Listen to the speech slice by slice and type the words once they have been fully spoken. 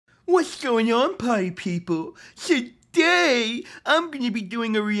What's going on, party people? Today, I'm gonna be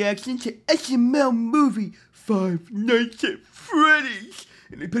doing a reaction to SML movie Five Nights at Freddy's,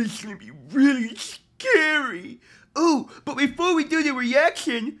 and I bet it's gonna be really scary. Oh, but before we do the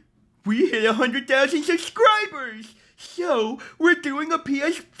reaction, we hit 100,000 subscribers! So, we're doing a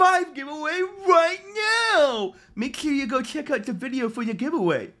PS5 giveaway right now! Make sure you go check out the video for the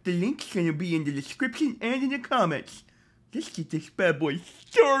giveaway. The link's gonna be in the description and in the comments. Let's get this bad boy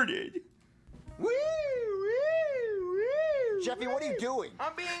started. Woo, woo, woo. Jeffy, what are you doing?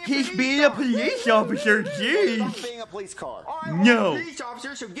 He's being a police officer, jeez. Stop being a police car. No. I'm a police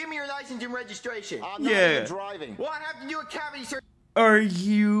officer, so give me your license and registration. I'm not even driving. Well, I have to do a cavity search. Are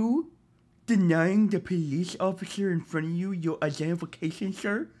you denying the police officer in front of you your identification,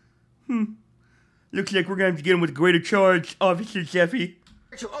 sir? Looks like we're gonna have to get him with greater charge, Officer Jeffy.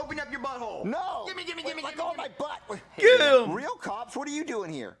 So open up your butthole. No. Give me. Let go of my butt. Get him. Real cops, what are you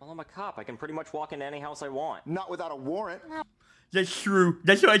doing here? Well, I'm a cop. I can pretty much walk into any house I want. Not without a warrant. That's true.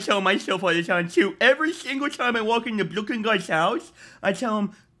 That's what I tell myself all the time, too. Every single time I walk into Brooklyn guy's house, I tell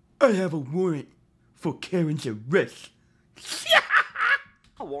him, I have a warrant for Karen's arrest.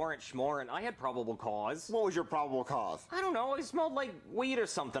 A warrant schmorant. I had probable cause. What was your probable cause? I don't know. I smelled like weed or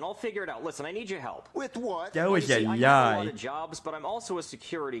something. I'll figure it out. Listen, I need your help. With what? That was a I have a lot lie. of jobs, but I'm also a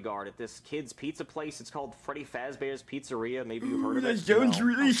security guard at this kid's pizza place. It's called Freddy Fazbear's Pizzeria. Maybe you've heard of it. That sounds No.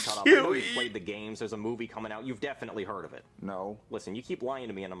 really Oh, shut up. I know silly. you've played the games. There's a movie coming out. You've definitely heard of it. No. Listen, you keep lying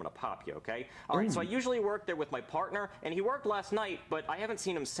to me and I'm gonna pop you, okay? Alright, so I usually work there with my partner, and he worked last night, but I haven't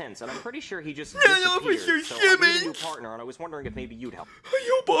seen him since, and I'm pretty sure he just disappeared. Officer So I need a new Simmons! partner, and I was wondering if maybe you'd help. I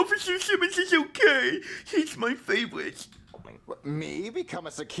hope Officer Simmons is okay. He's my favorite. me. What, me? Become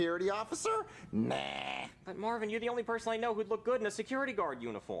a security officer? Nah. But Marvin, you're the only person I know who'd look good in a security guard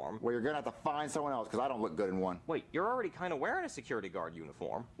uniform. Well, you're gonna have to find someone else, because I don't look good in one. Wait, you're already kind of wearing a security guard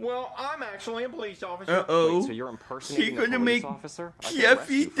uniform. Well, I'm actually a police officer. Uh-oh. Wait, so you're impersonating She's a gonna police make officer? I can Jeffy arrest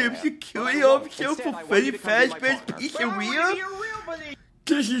you for the that. security But I won't. officer Instead, for I want Freddy you to come be my Fazbear's partner. But I want to Pizzeria? be a real police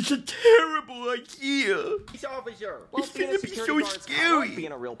This is a terrible idea. officer. Well, It's being gonna a be security so guard's kind of scary. like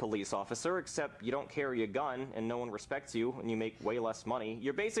being a real police officer, except you don't carry a gun and no one respects you and you make way less money.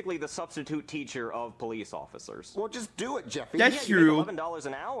 You're basically the substitute teacher of police officers. Well, just do it, Jeffy. That's Yeah, you true. make $11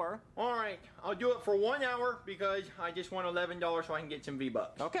 an hour. All right, I'll do it for 1 hour because I just want $11 so I can get some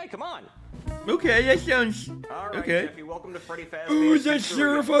V-Bucks. Okay, come on. Okay, that sounds All right, okay. Jeffy, welcome to Freddy Fazbear's Oh, that's Pizzeria.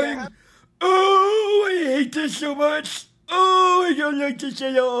 terrifying. Oh, I hate this so much. Oh, I don't like this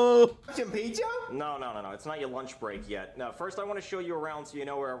at all. Some pizza? No, it's not your lunch break yet. Now, first I want to show you around so you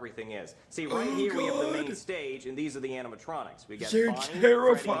know where everything is. See, right here we have the main stage, and these are the animatronics. We got They're Bonnie, Freddy,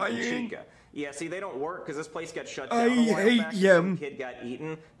 terrifying. and Chica. Yeah, see, they don't work because this place got shut I down a while hate back. them. The kid got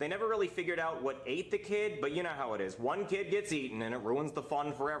eaten. They never really figured out what ate the kid, but you know how it is. One kid gets eaten, and it ruins the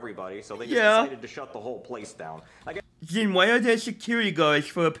fun for everybody, so they just decided to shut the whole place down. Then why are there security guards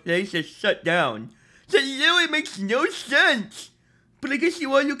for a place that's shut down? That literally makes no sense. But I guess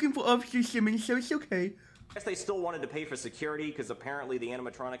you are looking for Officer Simmons, so it's okay. I guess they still wanted to pay for security because apparently the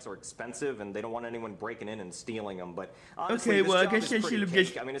animatronics are expensive and they don't want anyone breaking in and stealing them. But honestly, Okay, this well, I job guess is I pretty should have cake.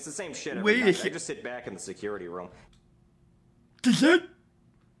 just- I mean, it's the same shit every Wait a night. I sec- just sit back in the security room. Did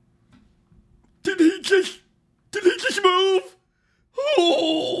he just move?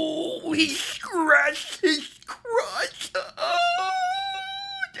 Oh, he scratched his crotch. Oh,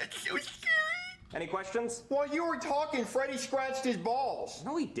 that's so scary. Any questions? While you were talking, Freddy scratched his balls.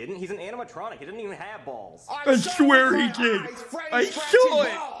 No, he didn't. He's an animatronic. He didn't even have balls. I saw swear with he my did. eyes, Freddy I scratched saw his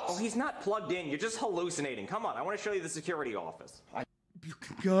it. Oh, balls. he's not plugged in. You're just hallucinating. Come on, I want to show you the security office.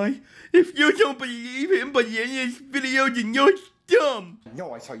 Guy, if you don't believe him by the end of this video, then you're dumb.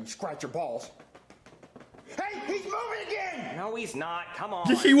 No, I saw you scratch your balls. Hey, he's moving again! No, he's not. Come on.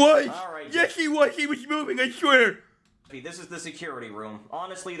 Yes, he was. All right, Yes, he was. He was moving, I swear. This is the security room.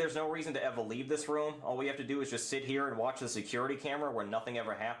 Honestly, there's no reason to ever leave this room. All we have to do is just sit here and watch the security camera where nothing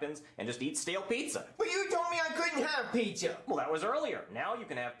ever happens and just eat stale pizza. But you told me I couldn't have pizza. Well, that was earlier. Now you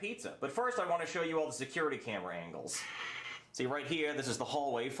can have pizza. But first, I want to show you all the security camera angles. See, right here, this is the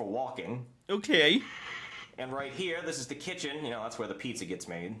hallway for walking. Okay. And right here, this is the kitchen. You know, that's where the pizza gets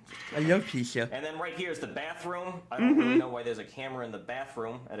made. I love pizza. And then right here is the bathroom. I don't really know why there's a camera in the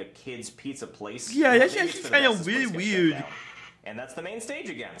bathroom at a kid's pizza place. Yeah, that's Maybe actually it's for the kinda best this place really got shut weird. down. And that's the main stage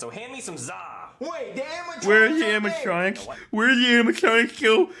again. So hand me some za. Wait, the animatronics Where's the are dead. animatronics? What? Where did the animatronics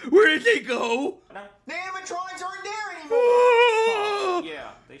go? Where did they go? The animatronics aren't there anymore. Oh,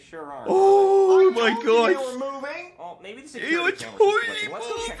 Yeah, they sure are. oh I my told you they gosh. were moving. Oh, maybe the They are security camera's just totally glitching. Let's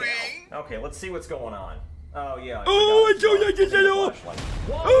go check moving. it out. Okay, let's see what's going on. Oh, yeah. Oh, I don't like this at all.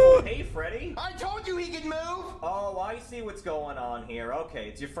 Whoa, Oh. hey, Freddy. I told you he could move. Oh, I see what's going on here. Okay,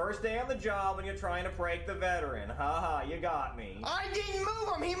 it's your first day on the job and you're trying to prank the veteran. Haha, you got me. I didn't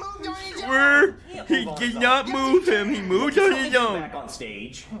move him. He moved on his own. Where Can't he move on did his not own. move him. He moved on his Back own. on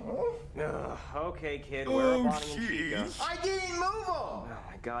stage. Ugh, okay, kid, where are Oh, Bonnie and Chica? jeez. I didn't move him. Oh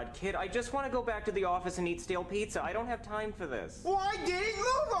my god, kid, I just want to go back to the office and eat stale pizza. I don't have time for this. Well, I didn't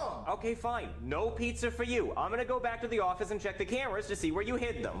move him. Okay, fine. No pizza for you. I'm gonna go back to the office and check the cameras to see where you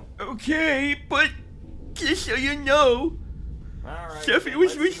hid them. Okay, but just so you know, Alright. Jeffy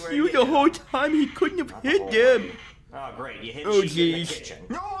was with you the whole time. He couldn't have hid them. Oh, great. You hid Oh, Chica in the jeez. kitchen.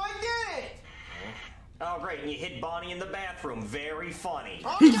 No, I didn't. Oh, great. And you hid Bonnie in the bathroom. Very funny.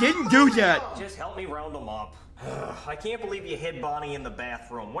 I'm He not didn't do moving that. him. Just help me round them up. I can't believe you hid Bonnie in the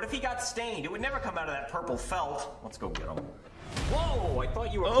bathroom. What if he got stained? It would never come out of that purple felt. Let's go get him. Whoa, I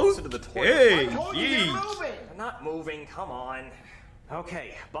thought you were closer to the toilet. Hey, I told you you're jeez. moving. I'm not moving, come on.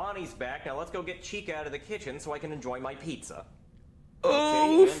 Okay, Bonnie's back. Now let's go get Chica out of the kitchen so I can enjoy my pizza.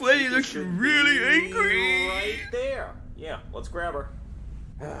 Oh, Okay, and Freddy Chica looks should really be angry. Right there. Yeah, let's grab her.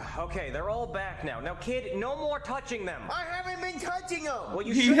 Okay, they're all back now. Now, kid, no more touching them. I haven't been touching him. Well,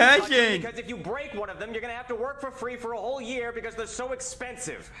 you He shouldn't touch them hasn't. because if you break one of them, you're gonna have to work for free for a whole year because they're so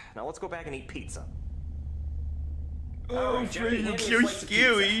expensive. Now let's go back and eat pizza. Oh, Alright, Jeffy, Freddy hand looks me a so slice of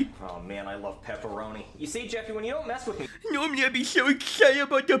scary. pizza. Oh man, I love pepperoni. You see, Jeffy, when you don't mess with me, Normally I'd be so excited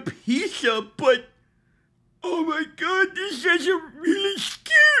about the pizza, but oh my god, these guys are really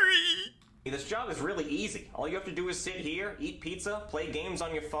scary. this job is really easy. All you have to do is sit here, eat pizza, play games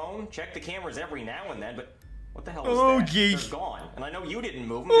on your phone, check the cameras every now and then, but what the hell is Oh, that? jeez. They're gone. And I know you didn't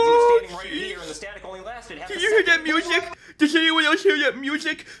move them because you Oh, were standing right jeez. here and the static only lasted half a Did you hear that second. music? Does anyone else hear that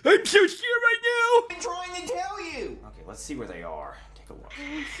music? I'm so scared right I've been trying to tell you. Okay, let's see where they are. Take a look.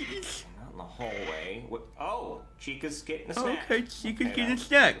 now. Jeez. Not in the hallway. Oh, Chica's getting a snack. Okay, she can Okay, get a now,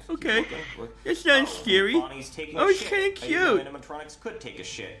 snack. let's keep Okay. looking. What- That's not Oh, scary. Bonnie's taking Oh, a it's shit. kinda I didn't know cute. animatronics could take a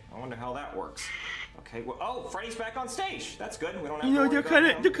shit. I wonder how that works. Okay, well, oh, Freddy's back on stage. That's good. We don't have You to know, worry they're about kind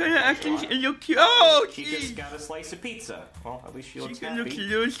of him. acting a little cute. Oh, Chica's jeez. got a slice of pizza. Well, at least she looks Chica happy. looks a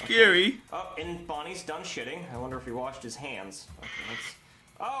little scary. Oh, and Bonnie's done shitting. I wonder if he washed his hands. Okay, let's...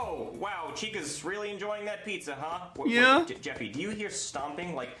 Oh, wow, Chica's really enjoying that pizza, huh? Yeah. Jeffy, do you hear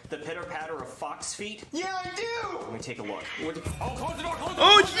stomping like the pitter-patter of fox feet? Yeah, I do. Let me take a look. Oh, close the door, close the door!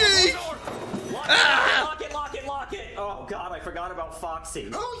 Oh, close the door, close jeez. the door. Lock it, lock it, lock it! Oh, God, I forgot about Foxy.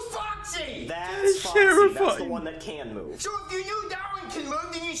 Who's Foxy? That's Foxy. terrifying. That's the one that can move. So if you knew that one can move,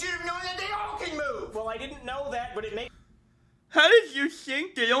 then you should have known that they all can move. Well, I didn't know that, but it makes How did you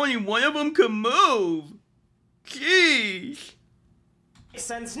think that only one of them could move? Jeez.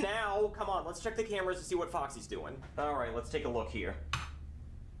 sense now. Come on, let's check the cameras to see what Foxy's doing. All right, let's take a look here.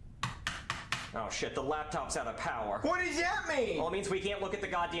 Oh, shit, the laptop's out of power. What does that mean? Well, it means we can't look at the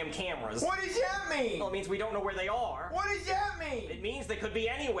goddamn cameras. What does that mean? Well, it means we don't know where they are. What does that mean? It means they could be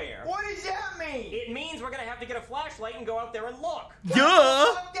anywhere. What does that mean? It means we're gonna have to get a flashlight and go out there and look.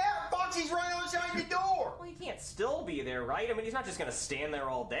 Duh. Fuck that. Foxy's right outside the door. Well, he can't still be there, right? I mean, he's not just gonna stand there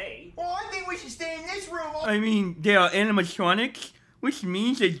all day. Well, I think we should stay in this room. I mean, they are animatronics, which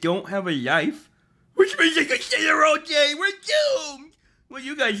means they don't have a life. Which means they can stay there all day. We're doomed. Well,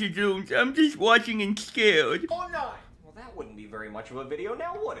 you guys are doomed. I'm just watching and scared. All night. Well, that wouldn't be very much of a video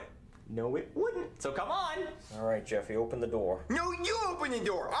now, would it? No, it wouldn't. So come on. All right, Jeffy, open the door. No, you open the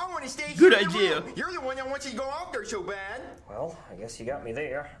door. I want to stay Good here in the idea. room. You're the one that wants you to go out there so bad. Well, I guess you got me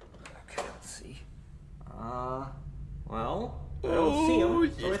there. Okay, let's see. Well, I don't see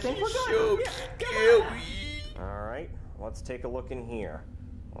him, so I think we're so good. scary. All right, let's take a look in here.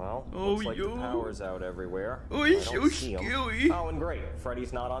 Well, Oh, looks like the yo. power's out everywhere. Oh, I it's don't so see him. scary. Oh, and great,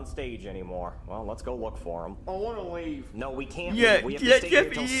 Freddy's not on stage anymore. Well, let's go look for him. I want to leave. No, we can't Yeah, leave. We have to let stay here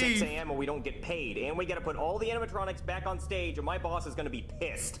Jeffy till 6 leave. a.m. and we don't get paid. And we gotta put all the animatronics back on stage or my boss is gonna be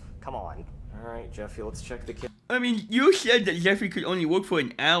pissed. Come on. All right, Jeffy, let's check the kit. I mean, you said that Jeffrey could only work for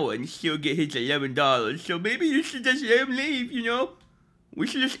an hour and still get his $11, so maybe you should just let him leave, you know? We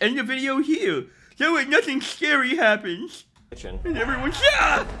should just end the video here. That way nothing scary happens. Kitchen. And everyone's,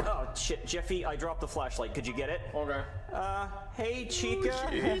 ah! Oh, shit, Jeffy, I dropped the flashlight. Could you get it? Okay. Hey, Chica.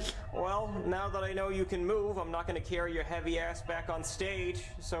 jeez. Well, now that I know you can move, I'm not gonna carry your heavy ass back on stage.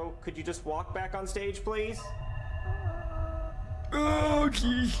 So, could you just walk back on stage, please? Oh,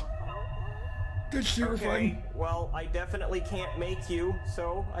 jeez. That's terrifying. Okay, well, I definitely can't make you,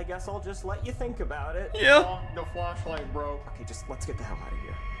 so I guess I'll just let you think about it. Yeah. Oh, the flashlight broke. Okay, just let's get the hell out of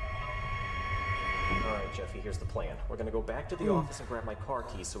here. Alright, Jeffy, here's the plan. We're gonna go back to the office and grab my car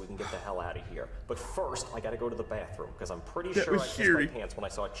keys so we can get the hell out of here. But first, I gotta go to the bathroom, because I'm pretty sure I pissed my pants when I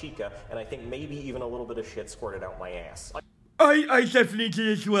saw Chica, and I think maybe even a little bit of shit squirted out my ass. I definitely did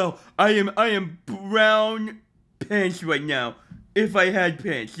as well. I am brown pants right now. If I had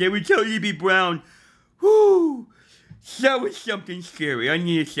pants, they would totally be brown. Whoo! That was something scary. I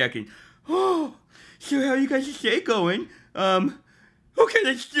need a second. Oh, so how you guys' day going? Okay,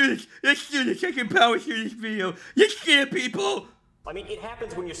 let's do this. Let's do this. I can power through this video. Let's scare people. I mean, it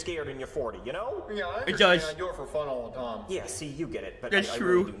happens when you're scared and you're 40, you know? Yeah, I It does. understand. I do it for fun all the time. Yeah, see, you get it, but That's I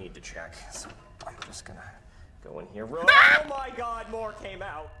true. really do need to check. So I'm just gonna go in here. Oh my God, more came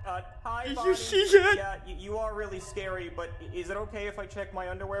out. Hi, Did Bonnie. you see that? Yeah, you are really scary, but is it okay if I check my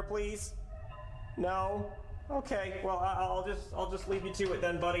underwear, please? No? Okay, well, I'll just leave you to it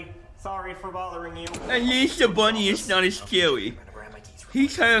then, buddy. Sorry for bothering you. At least the bunny is not as scary. I'm gonna grab my keys real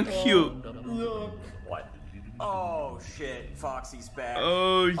He's kind of cute. quick. What? Oh shit, Foxy's back.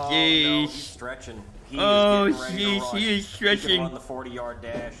 Oh, no, jeez. he's stretching. He Oh, is getting ready to jeez, run. he is He stretching. can run the 40-yard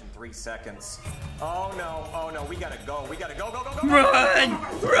dash in 3 seconds. Oh no, we gotta go. We gotta go. Run!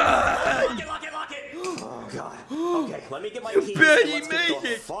 Run! Lock it! Oh god. Okay, let me get my keys. barely and let's get made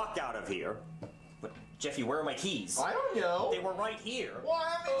the it. fuck out of here. But Jeffy, where are my keys? I don't know. They were right here. Well, I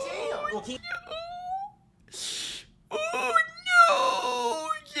haven't seen them. Well, keep. Oh no!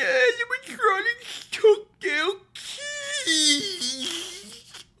 Yeah, the animatronics took their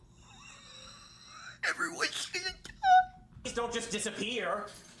keys. Everyone's gonna die. Please don't just disappear.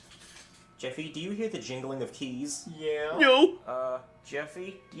 Jeffy, do you hear the jingling of keys? Yeah. No.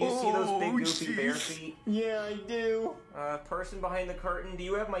 Jeffy, do you see those big Oh, goofy bare jeez. feet? Yeah, I do. Person behind the curtain, do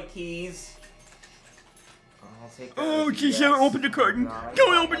you have my keys? I'll take that Oh, as a jeez, yes. don't open the curtain. God, I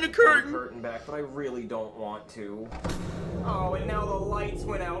Don't know I open have the to pull curtain. curtain back, but I really don't want to. Oh, and now the lights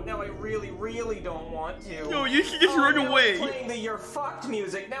went out. Now I really, really don't want to. No, you should just run now away. I'm playing the "You're fucked"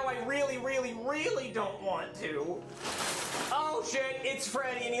 music. Now I really, really, really don't want to. Oh shit, it's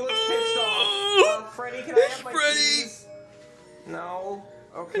Freddy, and he looks pissed off. Freddy, can I It's have my Freddy. keys? No.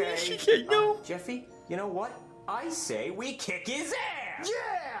 Okay. She said no. Jeffy, you know what? I say we kick his ass.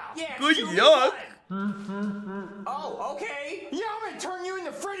 Yeah. Yeah. Good do luck. what? Oh, okay. Yeah, I'm gonna turn you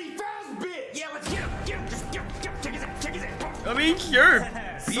into Freddy Fazbear. Yeah, let's get him. Get him. Just get him. Kick his ass. Kick his ass. I mean, sure.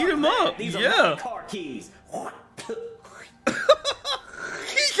 Beat him up. These are my Yeah. car keys. He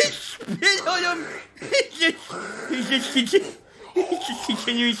just spit on him. He's just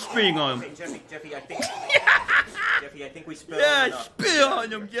continuing spitting on him. Hey, Jeffy, I think we spit on Yeah, enough. spit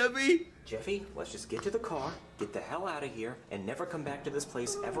on him, Jeffy. Jeffy, let's just get to the car, get the hell out of here, and never come back to this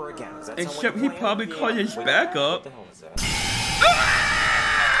place ever again. Does that sound Except like a he plan? probably Yeah. caught his Wait, back What up. the hell is that?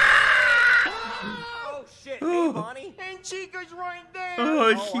 Oh shit! Hey, Bonnie. And Chica's right there. Oh,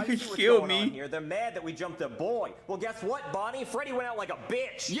 I she see could what's kill going on me. here. They're mad that we jumped their boy. Well, guess what, Bonnie? Freddy went out like a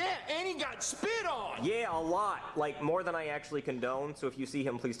bitch. Yeah, and he got spit on. Yeah, a lot. Like, more than I actually condone. So if you see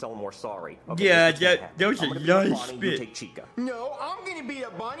him, please tell him we're sorry. Okay, Yeah, this is what's gonna that happen. was I'm a gonna beat up lot of Bonnie, you spit. take Chica. No, I'm gonna beat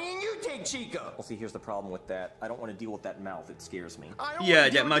up Bonnie and you take Chica. Well, see, here's the problem with that. I don't want to deal with that mouth. It scares me. I don't Yeah,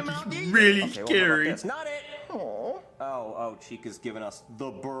 wanna deal that with might the mouth be either. really Okay, well, how about scary. this? Not it. Aw, Oh, Chica's giving us the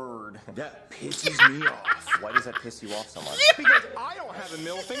bird. that pisses me off. Why does that piss you off so much? Because I don't have a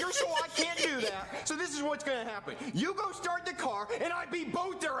middle finger, so I can't do that. So this is what's gonna happen. You go start the car, and I beat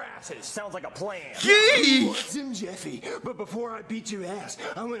both their asses. Sounds like a plan. Jeez. What's him, Jeffy? But before I beat your ass,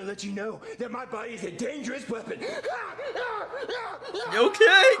 I want to let you know that my body is a dangerous weapon. Okay,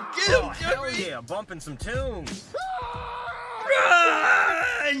 get him, Oh, hell Jeffy. yeah, bumping some tunes.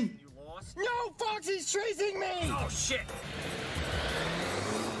 Run! You lost? No, Foxy's chasing me! Oh, shit.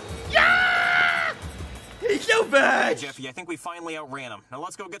 Yeah! He's so bad. Jeffy, I think we finally outran him. Now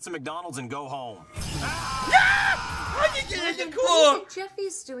let's go get some McDonald's and go home. How did you get in the What do you car? think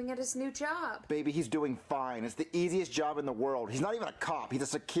Jeffy's doing at his new job? Baby, he's doing fine. It's the easiest job in the world. He's not even a cop. He's a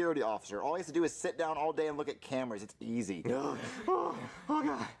security officer. All he has to do is sit down all day and look at cameras. It's easy. Oh,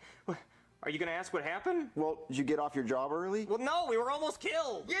 God. Are you gonna ask what happened? Well, did you get off your job early? Well, no, we were almost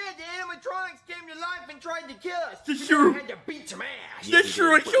killed. Yeah, the animatronics came to life and tried to kill us. That's So true. I had to beat some ass. That's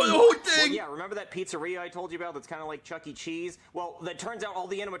true, I saw the whole Well, thing. yeah, remember that pizzeria I told you about that's kind of like Chuck E. Cheese? Well, that turns out all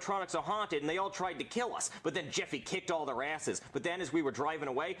the animatronics are haunted and they all tried to kill us. But then Jeffy kicked all their asses. But then as we were driving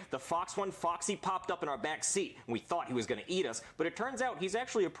away, the Fox one, Foxy, popped up in our back seat. And we thought he was going to eat us. But it turns out he's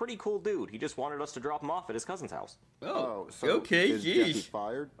actually a pretty cool dude. He just wanted us to drop him off at his cousin's house. Oh, so okay, is Jeffy jeez.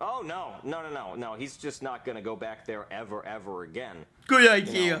 fired? Oh, no. He's just not going to go back there ever again. Good You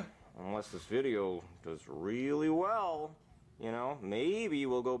idea. know, unless this video does really well, you know, maybe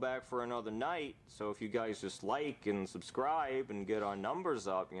we'll go back for another night. So if you guys just like and subscribe and get our numbers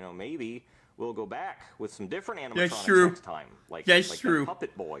up, you know, maybe we'll go back with some different That's animatronics true. next time. Like true. that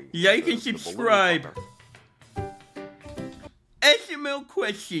puppet boy. Like the and balloon subscribe. puppet. SML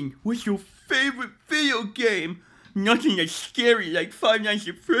question. What's your favorite video game? Nothing that's scary like Five Nights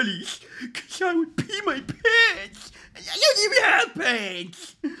at Freddy's, cause I would pee my pants, and I don't even have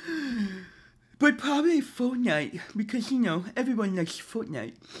pants. But probably Fortnite, because you know, everyone likes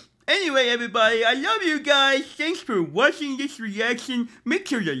Fortnite. Anyway, everybody, I love you guys. Thanks for watching this reaction. Make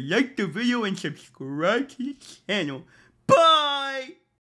sure to like the video and subscribe to the channel. Bye!